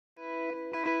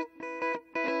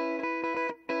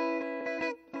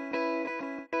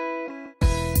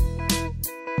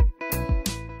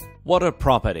What a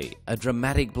property! A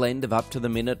dramatic blend of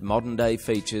up-to-the-minute modern-day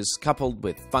features coupled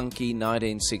with funky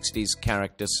 1960s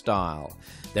character style.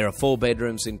 There are 4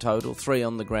 bedrooms in total, 3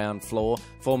 on the ground floor,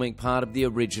 forming part of the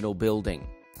original building.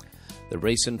 The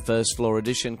recent first floor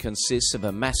addition consists of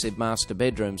a massive master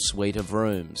bedroom suite of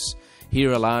rooms.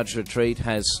 Here a large retreat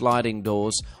has sliding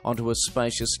doors onto a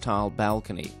spacious tiled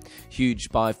balcony. Huge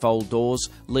bifold doors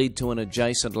lead to an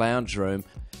adjacent lounge room,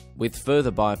 with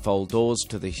further bifold doors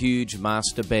to the huge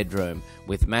master bedroom,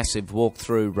 with massive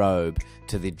walk-through robe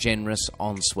to the generous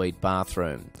ensuite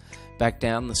bathroom. Back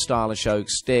down the stylish oak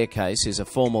staircase is a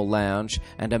formal lounge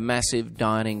and a massive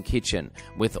dining kitchen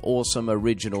with awesome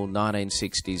original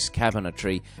 1960s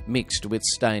cabinetry mixed with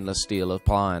stainless steel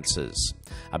appliances.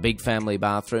 A big family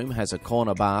bathroom has a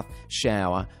corner bath,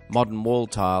 shower, modern wall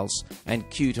tiles and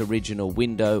cute original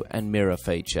window and mirror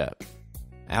feature.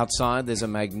 Outside there's a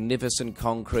magnificent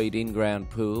concrete in-ground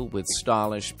pool with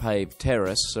stylish paved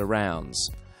terrace surrounds.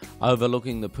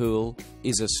 Overlooking the pool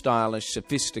is a stylish,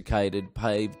 sophisticated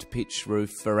paved pitch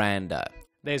roof veranda.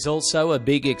 There's also a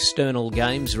big external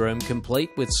games room complete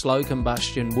with slow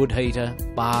combustion wood heater,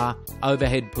 bar,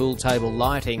 overhead pool table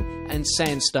lighting and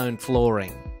sandstone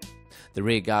flooring. The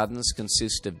rear gardens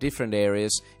consist of different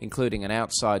areas, including an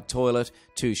outside toilet,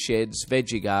 2 sheds,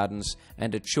 veggie gardens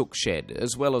and a chook shed,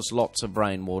 as well as lots of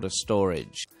rainwater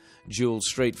storage. Dual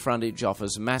street frontage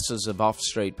offers masses of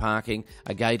off-street parking,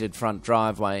 a gated front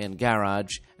driveway and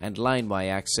garage, and laneway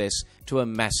access to a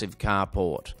massive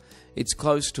carport. It's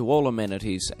close to all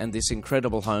amenities and this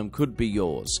incredible home could be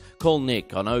yours. Call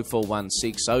Nick on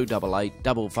 0416 088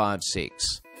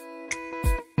 556.